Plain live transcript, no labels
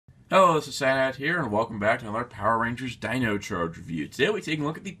Hello, this is Soundout here, and welcome back to another Power Rangers Dino Charge review. Today we take a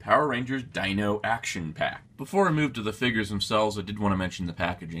look at the Power Rangers Dino Action Pack. Before I move to the figures themselves, I did want to mention the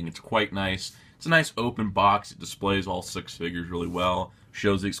packaging. It's quite nice. It's a nice open box. It displays all 6 figures really well,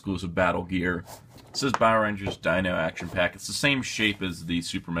 shows the exclusive battle gear. It says Power Rangers Dino Action Pack. It's the same shape as the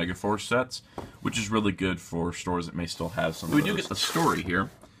Super Mega Force sets, which is really good for stores that may still have some of those. We do get the story here,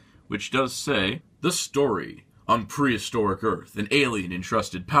 which does say, "The story. On prehistoric Earth, an alien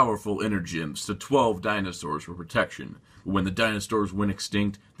entrusted powerful energems to 12 dinosaurs for protection. But when the dinosaurs went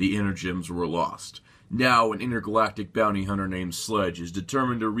extinct, the energems were lost. Now, an intergalactic bounty hunter named Sledge is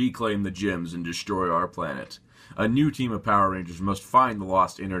determined to reclaim the gems and destroy our planet. A new team of Power Rangers must find the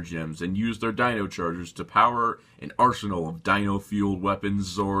lost energems and use their dino chargers to power an arsenal of dino-fueled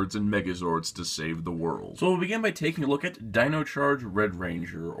weapons, Zords, and Megazords to save the world." So we'll begin by taking a look at Dino Charge Red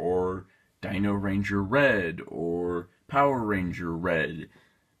Ranger, or Dino Ranger Red, or Power Ranger Red.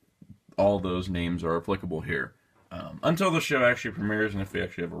 All those names are applicable here. Until the show actually premieres, and if we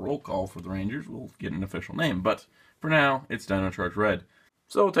actually have a roll call for the Rangers, we'll get an official name. But for now, it's Dino Charge Red.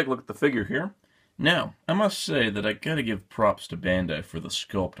 So we'll take a look at the figure here. Now, I must say that I gotta give props to Bandai for the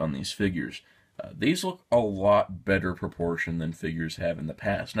sculpt on these figures. These look a lot better proportioned than figures have in the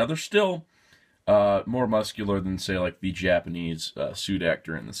past. Now, they're still more muscular than, say, like the Japanese suit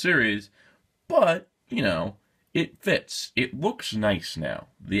actor in the series, but, you know, it fits. It looks nice now.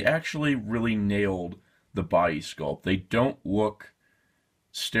 They actually really nailed the body sculpt. They don't look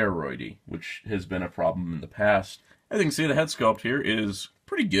steroidy, which has been a problem in the past. As you can see, the head sculpt here is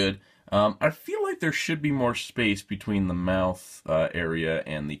pretty good. I feel like there should be more space between the mouth area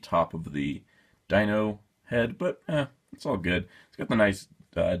and the top of the dino head, but it's all good. It's got the nice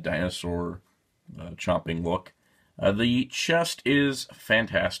dinosaur chomping look. The chest is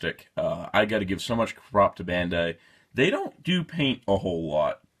fantastic. I got to give so much prop to Bandai. They don't do paint a whole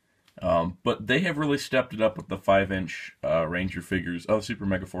lot, but they have really stepped it up with the 5-inch Ranger figures of Super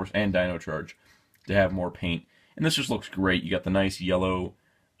Mega Force and Dino Charge to have more paint. And this just looks great. You got the nice yellow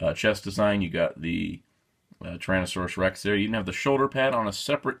chest design. You got the Tyrannosaurus Rex there. You even have the shoulder pad on a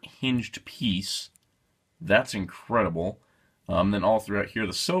separate hinged piece. That's incredible. Then all throughout here,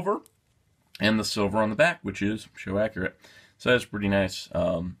 the silver. And the silver on the back, which is show accurate. So that's pretty nice.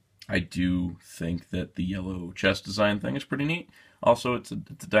 I do think that the yellow chest design thing is pretty neat. Also, it's a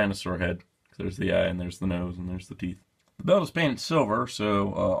dinosaur head. There's the eye, and there's the nose, and there's the teeth. The belt is painted silver,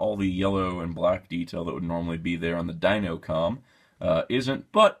 so all the yellow and black detail that would normally be there on the Dino Com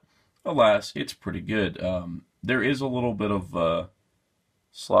isn't. But, alas, it's pretty good. There is a little bit of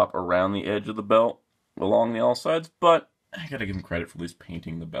slop around the edge of the belt along the all sides, but I gotta give him credit for at least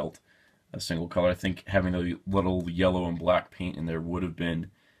painting the belt a single color. I think having a little yellow and black paint in there would have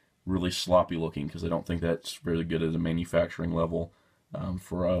been really sloppy looking, because I don't think that's very good at a manufacturing level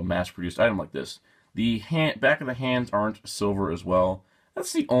for a mass-produced item like this. The back of the hands aren't silver as well.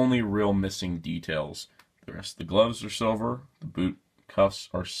 That's the only real missing details. The rest of the gloves are silver. The boot cuffs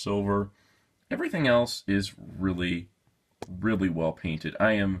are silver. Everything else is really, really well painted.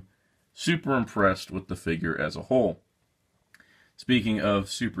 I am super impressed with the figure as a whole. Speaking of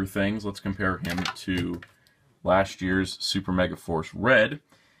super things, let's compare him to last year's Super Mega Force Red.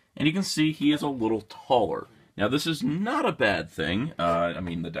 And you can see he is a little taller. Now, this is not a bad thing. I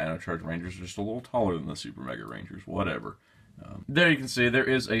mean, the Dino Charge Rangers are just a little taller than the Super Mega Rangers, whatever. There you can see there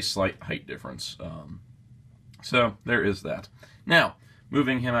is a slight height difference. So, there is that. Now,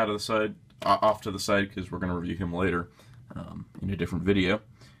 moving him out of the side, off to the side, because we're going to review him later in a different video.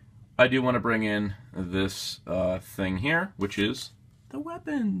 I do want to bring in this thing here, which is the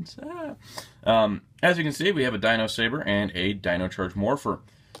weapons. As you can see, we have a Dino Saber and a Dino Charge Morpher.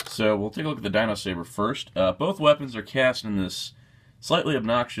 So we'll take a look at the Dino Saber first. Both weapons are cast in this slightly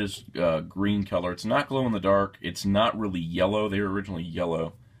obnoxious green color. It's not glow in the dark. It's not really yellow. They were originally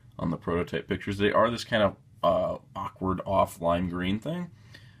yellow on the prototype pictures. They are this kind of awkward off lime green thing.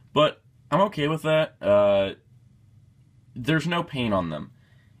 But I'm okay with that. There's no paint on them.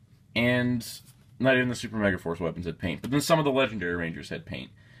 And not even the Super Mega Force weapons had paint. But then some of the Legendary Rangers had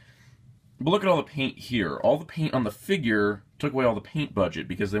paint. But look at all the paint here. All the paint on the figure took away all the paint budget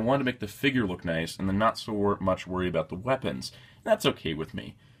because they wanted to make the figure look nice and then not so much worry about the weapons. And that's okay with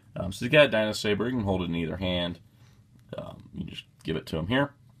me. So you got a Dino Saber. You can hold it in either hand. You just give it to him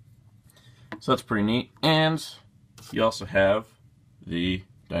here. So that's pretty neat. And you also have the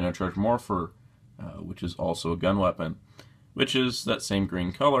Dino Charge Morpher, which is also a gun weapon, which is that same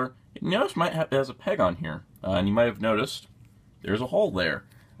green color. You notice it has a peg on here, and you might have noticed there's a hole there.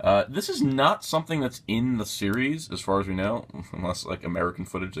 This is not something that's in the series, as far as we know, unless like American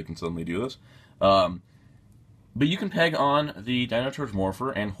footage they can suddenly do this. But you can peg on the Dino Charge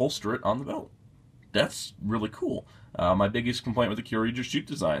Morpher and holster it on the belt. That's really cool. My biggest complaint with the Kyoryuger Shoot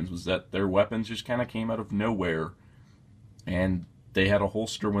designs was that their weapons just kind of came out of nowhere. And they had a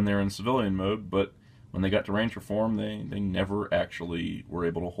holster when they were in civilian mode, but when they got to Ranger form, they never actually were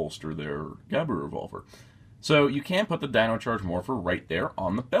able to holster their Gabu revolver. So you can put the Dino Charge Morpher right there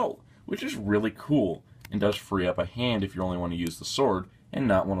on the belt, which is really cool, and does free up a hand if you only want to use the sword and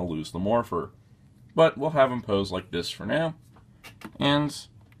not want to lose the Morpher. But we'll have them pose like this for now. And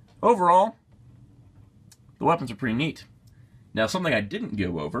overall, the weapons are pretty neat. Now, something I didn't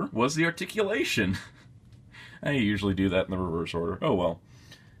go over was the articulation. I usually do that in the reverse order. Oh well.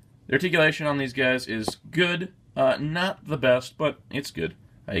 The articulation on these guys is good. Not the best, but it's good.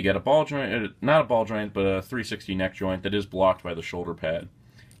 You got a ball joint, not a ball joint, but a 360 neck joint that is blocked by the shoulder pad.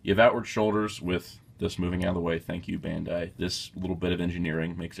 You have outward shoulders with this moving out of the way. Thank you, Bandai. This little bit of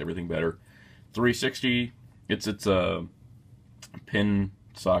engineering makes everything better. 360, it's a pin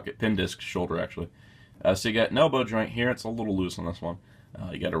socket, pin disc shoulder actually. So you got an elbow joint here. It's a little loose on this one.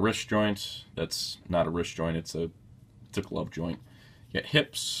 You got a wrist joint. That's not a wrist joint. It's a glove joint. You got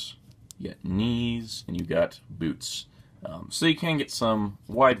hips. You got knees, and you got boots. So you can get some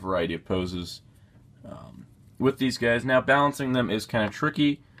wide variety of poses with these guys. Now balancing them is kind of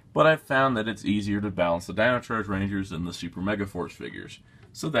tricky, but I've found that it's easier to balance the Dino Charge Rangers than the Super Mega Force figures.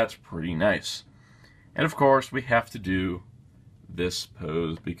 So that's pretty nice. And of course we have to do this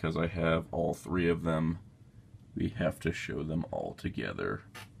pose because I have all three of them. We have to show them all together.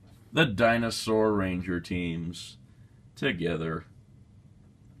 The Dinosaur Ranger teams together.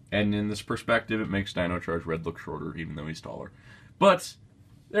 And in this perspective, it makes Dino Charge Red look shorter, even though he's taller. But,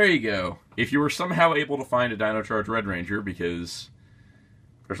 there you go. If you were somehow able to find a Dino Charge Red Ranger, because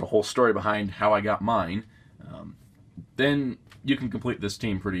there's a whole story behind how I got mine, then you can complete this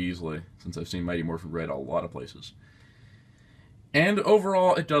team pretty easily, since I've seen Mighty Morphin Red a lot of places. And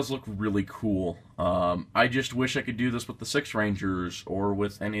overall, it does look really cool. I just wish I could do this with the 6 Rangers, or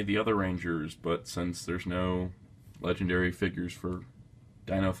with any of the other Rangers, but since there's no legendary figures for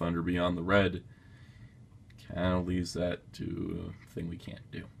Dino Thunder beyond the red, kind of leaves that to a thing we can't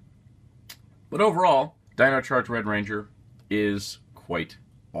do. But overall, Dino Charge Red Ranger is quite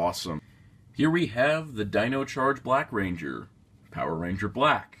awesome. Here we have the Dino Charge Black Ranger, Power Ranger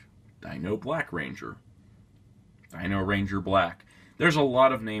Black, Dino Black Ranger, Dino Ranger Black. There's a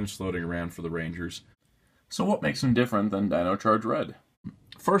lot of names floating around for the Rangers. So what makes them different than Dino Charge Red?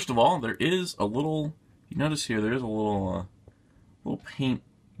 First of all, there is a little, you notice here, there is a little paint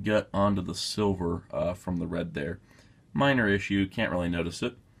gut onto the silver from the red there. Minor issue, can't really notice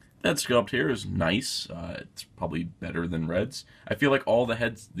it. That sculpt here is nice. It's probably better than Red's. I feel like all the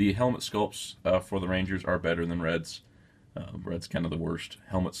helmet sculpts for the Rangers are better than Red's. Red's kind of the worst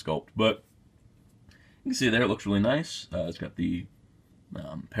helmet sculpt, but you can see there it looks really nice. It's got the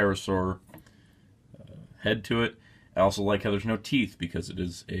parasaur head to it. I also like how there's no teeth because it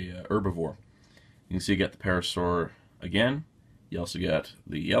is a herbivore. You can see you got the parasaur again. You also got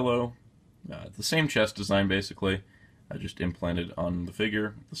the yellow, the same chest design basically, just implanted on the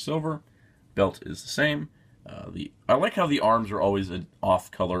figure. The silver belt is the same. I like how the arms are always an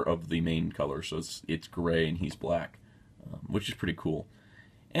off color of the main color, so it's gray and he's black, which is pretty cool.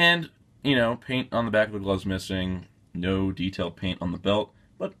 And you know, paint on the back of the gloves missing, no detailed paint on the belt,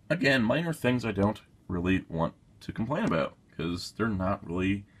 but again, minor things I don't really want to complain about because they're not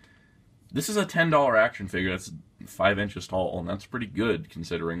really. This is a $10 action figure that's 5 inches tall, and that's pretty good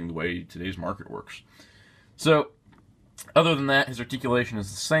considering the way today's market works. So, other than that, his articulation is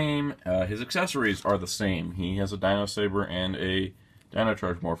the same. His accessories are the same. He has a Dino Saber and a Dino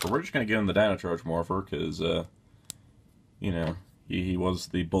Charge Morpher. We're just going to give him the Dino Charge Morpher because, you know, he was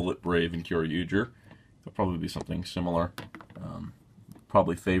the Bullet Brave in Kyoryuger. There'll probably be something similar.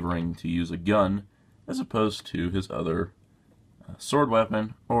 Probably favoring to use a gun as opposed to his other sword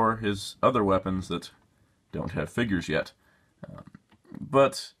weapon or his other weapons that don't have figures yet.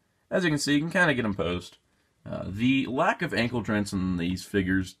 But as you can see, you can kind of get them posed. The lack of ankle joints in these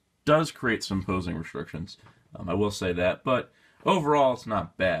figures does create some posing restrictions. I will say that, but overall it's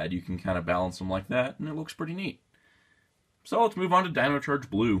not bad. You can kind of balance them like that, and it looks pretty neat. So let's move on to Dino Charge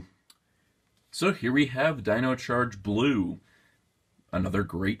Blue. So here we have Dino Charge Blue. Another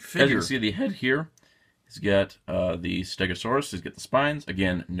great figure. As you can see the head here, he's got the Stegosaurus, he's got the spines.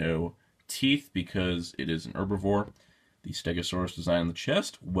 Again, no teeth because it is an herbivore. The Stegosaurus design on the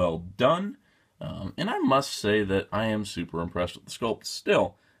chest, well done. And I must say that I am super impressed with the sculpt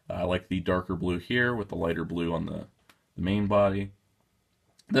still. I like the darker blue here with the lighter blue on the main body.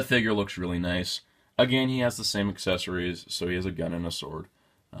 The figure looks really nice. Again, he has the same accessories, so he has a gun and a sword.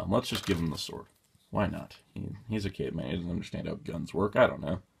 Let's just give him the sword. Why not? He's a kid, man. He doesn't understand how guns work. I don't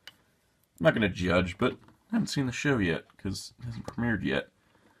know. I'm not going to judge, but I haven't seen the show yet, because it hasn't premiered yet.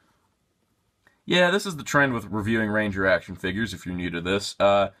 Yeah, this is the trend with reviewing Ranger action figures, if you're new to this.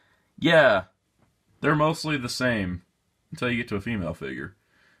 Yeah, they're mostly the same until you get to a female figure.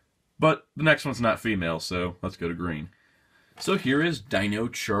 But the next one's not female, so let's go to green. So here is Dino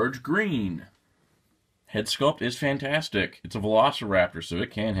Charge Green. Head sculpt is fantastic. It's a Velociraptor, so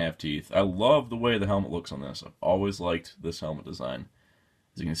it can have teeth. I love the way the helmet looks on this. I've always liked this helmet design.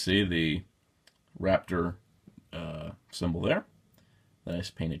 As you can see, the raptor symbol there. Nice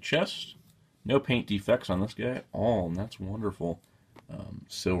painted chest. No paint defects on this guy at all, and that's wonderful.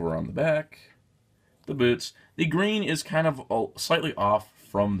 Silver on the back. The boots. The green is kind of slightly off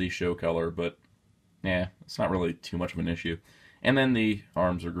from the show color, but yeah, it's not really too much of an issue. And then the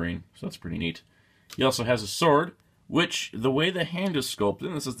arms are green, so that's pretty neat. He also has a sword, which the way the hand is sculpted,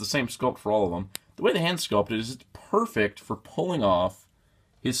 and this is the same sculpt for all of them, the way the hand's sculpted is it's perfect for pulling off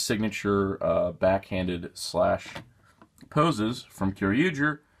his signature backhanded slash poses from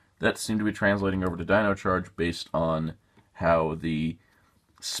Kyoryuger that seem to be translating over to Dino Charge based on how the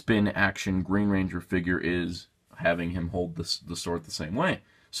spin action Green Ranger figure is having him hold the sword the same way.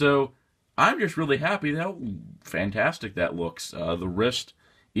 So I'm just really happy how fantastic that looks. The wrist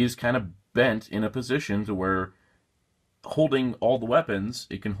is kind of bent in a position to where holding all the weapons,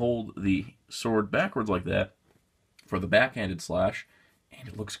 it can hold the sword backwards like that for the backhanded slash, and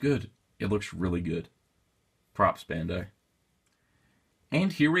it looks good. It looks really good. Props, Bandai.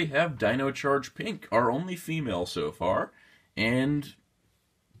 And here we have Dino Charge Pink, our only female so far, and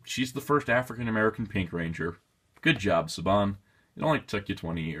she's the first African-American Pink Ranger. Good job, Saban. It only took you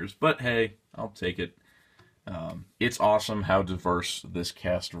 20 years, but hey, I'll take it. It's awesome how diverse this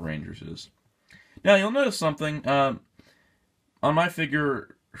cast of Rangers is. Now, you'll notice something. On my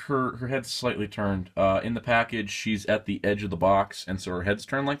figure, her head's slightly turned. In the package, she's at the edge of the box, and so her head's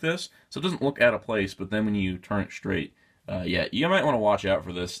turned like this, so it doesn't look out of place, but then when you turn it straight, yeah, you might want to watch out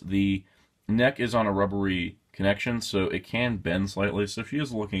for this. The neck is on a rubbery connection, so it can bend slightly, so she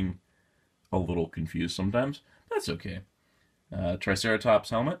is looking a little confused sometimes. That's okay. Triceratops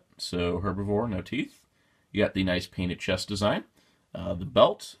helmet, so herbivore, no teeth. You got the nice painted chest design. The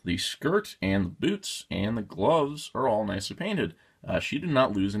belt, the skirt, and the boots, and the gloves are all nicely painted. She did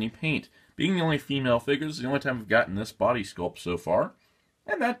not lose any paint. Being the only female figure, this is the only time we've gotten this body sculpt so far.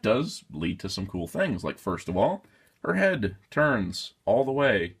 And that does lead to some cool things. Like, first of all, her head turns all the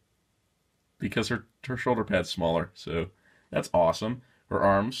way because her shoulder pad's smaller. So that's awesome. Her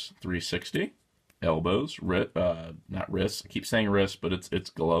arms, 360. Elbows, not wrists. I keep saying wrists, but it's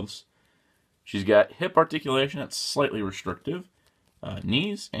gloves. She's got hip articulation that's slightly restrictive,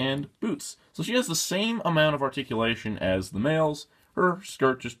 knees, and boots. So she has the same amount of articulation as the males. Her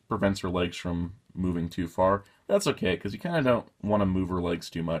skirt just prevents her legs from moving too far. That's okay, because you kind of don't want to move her legs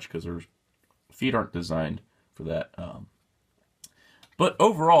too much, because her feet aren't designed for that. But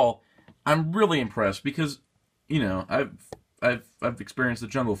overall, I'm really impressed, because, you know, I've experienced the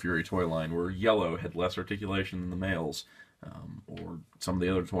Jungle Fury toy line, where yellow had less articulation than the males. Or some of the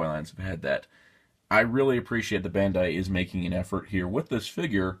other toy lines have had that. I really appreciate that Bandai is making an effort here with this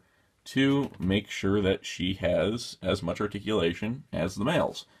figure to make sure that she has as much articulation as the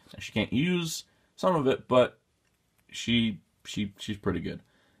males. Now, she can't use some of it, but she's pretty good.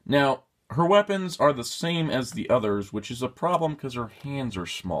 Now, her weapons are the same as the others, which is a problem because her hands are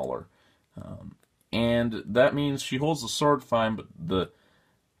smaller. And that means she holds the sword fine, but the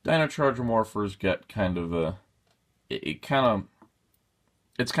Dino Charger Morphers get kind of a... It's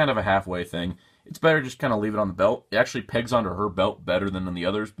kind of a halfway thing. It's better just kind of leave it on the belt. It actually pegs onto her belt better than on the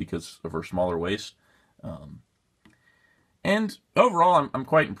others because of her smaller waist. And overall, I'm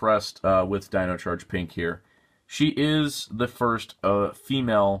quite impressed with Dino Charge Pink here. She is the first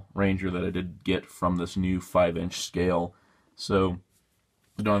female Ranger that I did get from this new 5-inch scale. So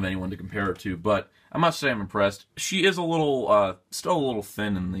I don't have anyone to compare it to, but I must say I'm impressed. She is a little, still a little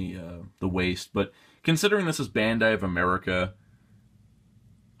thin in the waist, but considering this is Bandai of America,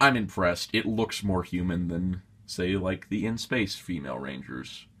 I'm impressed. It looks more human than, say, like the in-space female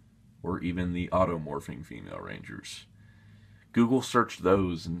Rangers, or even the automorphing female Rangers. Google search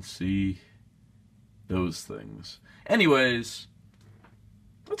those and see those things. Anyways,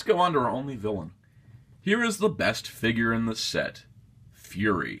 let's go on to our only villain. Here is the best figure in the set,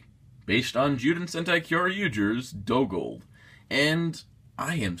 Fury, based on Juden Sentai Kyoryuger's Dogold, and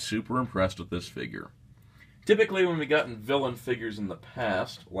I am super impressed with this figure. Typically, when we've gotten villain figures in the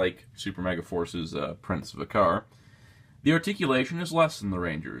past, like Super Mega Force's Prince Vikar, the articulation is less than the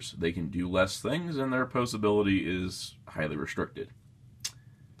Rangers. They can do less things, and their opposability is highly restricted.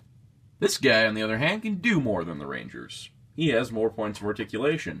 This guy, on the other hand, can do more than the Rangers. He has more points of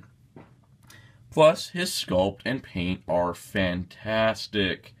articulation. Plus, his sculpt and paint are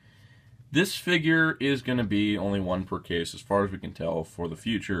fantastic. This figure is going to be only one per case, as far as we can tell, for the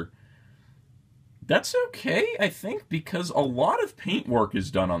future. That's okay, I think, because a lot of paint work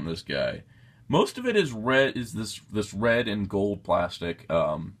is done on this guy. Most of it is red, this red and gold plastic,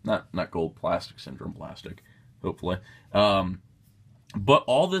 not gold plastic, syndrome plastic, hopefully. But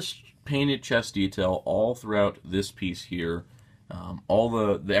all this painted chest detail all throughout this piece here, all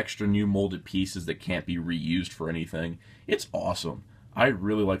the extra new molded pieces that can't be reused for anything, it's awesome. I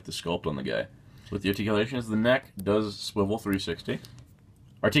really like the sculpt on the guy. With the articulations, the neck does swivel 360.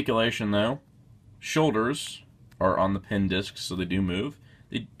 Articulation, though, shoulders are on the pin discs, so they do move.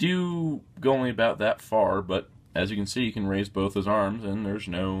 They do go only about that far, but as you can see, you can raise both his arms, and there's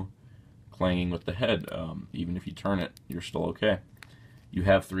no clanging with the head. Even if you turn it, you're still okay. You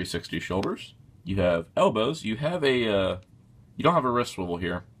have 360 shoulders. You have elbows. You have a you don't have a wrist swivel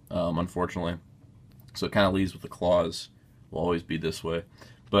here, unfortunately. So it kind of leaves with the claws. Will always be this way,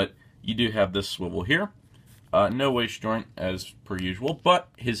 but you do have this swivel here. No waist joint as per usual, but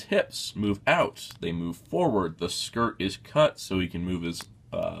his hips move out. They move forward. The skirt is cut so he can move his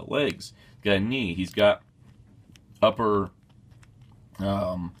legs. He's got a knee. He's got upper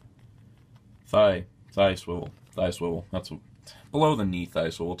thigh swivel. That's below the knee thigh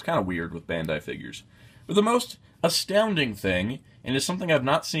swivel. It's kind of weird with Bandai figures. But the most astounding thing, and it's something I've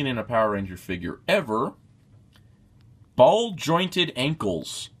not seen in a Power Ranger figure ever, ball-jointed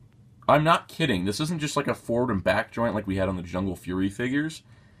ankles. I'm not kidding. This isn't just like a forward and back joint like we had on the Jungle Fury figures.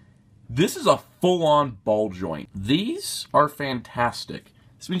 This is a full-on ball joint. These are fantastic.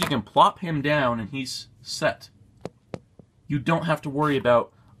 This means you can plop him down and he's set. You don't have to worry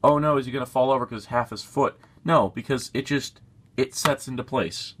about, oh no, is he going to fall over because half his foot? No, because it sets into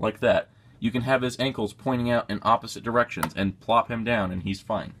place like that. You can have his ankles pointing out in opposite directions and plop him down and he's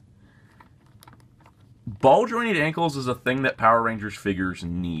fine. Ball-jointed ankles is a thing that Power Rangers figures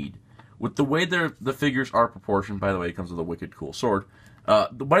need. With the way the figures are proportioned, by the way, it comes with a wicked cool sword.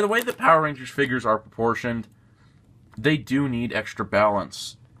 By the way that Power Rangers figures are proportioned, they do need extra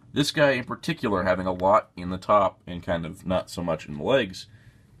balance. This guy in particular having a lot in the top and kind of not so much in the legs.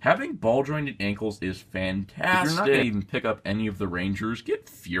 Having ball-jointed ankles is fantastic. If you're not going to even pick up any of the Rangers, get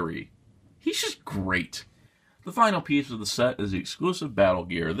Fury. He's just great. The final piece of the set is the exclusive battle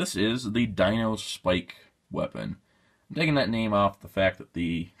gear. This is the Dino Spike weapon. I'm taking that name off the fact that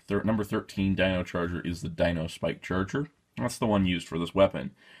the number 13 Dino Charger is the Dino Spike Charger. That's the one used for this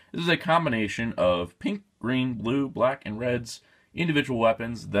weapon. This is a combination of pink, green, blue, black, and reds individual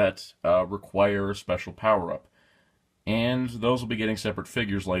weapons that require a special power-up. And those will be getting separate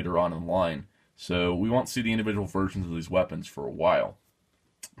figures later on in the line. So we won't see the individual versions of these weapons for a while.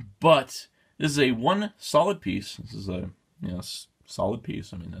 But this is a one solid piece. This is a solid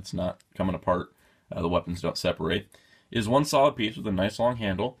piece. I mean, that's not coming apart. The weapons don't separate. It is one solid piece with a nice long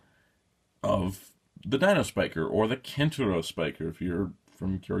handle of the Dino Spiker, or the Kentaro Spiker if you're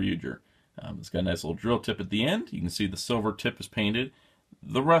from Kyoryuger. It's got a nice little drill tip at the end. You can see the silver tip is painted.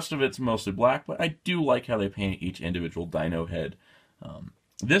 The rest of it's mostly black, but I do like how they paint each individual dino head.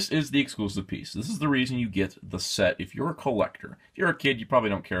 This is the exclusive piece. This is the reason you get the set if you're a collector. If you're a kid, you probably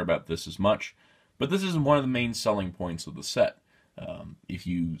don't care about this as much, but this is one of the main selling points of the set. If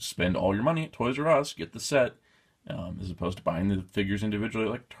you spend all your money at ToysRUs, get the set, as opposed to buying the figures individually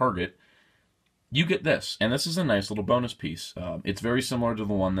like Target, you get this, and this is a nice little bonus piece. It's very similar to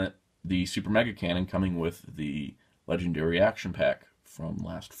the one that the Super Mega Cannon coming with the Legendary Action Pack from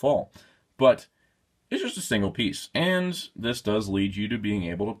last fall. But it's just a single piece, and this does lead you to being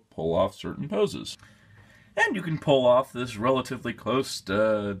able to pull off certain poses. And you can pull off this relatively close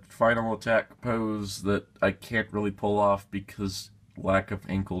final attack pose that I can't really pull off because lack of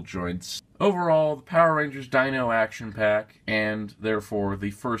ankle joints. Overall, the Power Rangers Dino Action Pack, and therefore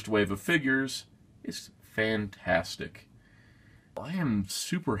the first wave of figures, is fantastic. I am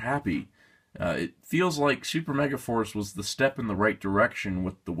super happy. It feels like Super Mega Force was the step in the right direction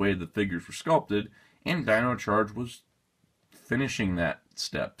with the way the figures were sculpted, and Dino Charge was finishing that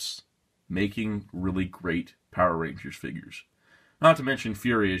steps, making really great Power Rangers figures. Not to mention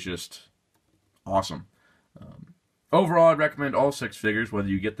Fury is just awesome. Overall, I'd recommend all 6 figures, whether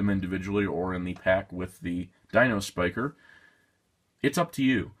you get them individually or in the pack with the Dino Spiker. It's up to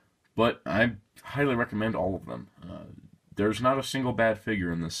you, but I highly recommend all of them. There's not a single bad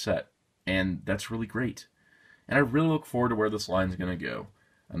figure in this set, and that's really great. And I really look forward to where this line's going to go.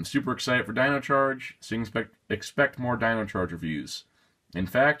 I'm super excited for Dino Charge, so you can expect more Dino Charge reviews. In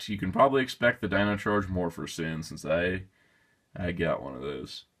fact, you can probably expect the Dino Charge Morpher soon, since I got one of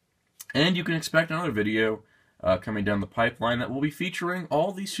those. And you can expect another video coming down the pipeline that will be featuring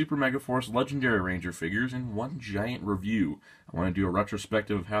all these Super Megaforce Legendary Ranger figures in one giant review. I want to do a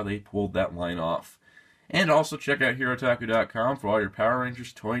retrospective of how they pulled that line off. And also check out HeroTaku.com for all your Power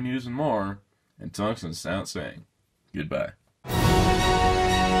Rangers toy news and more. And Tungsten Sound saying goodbye.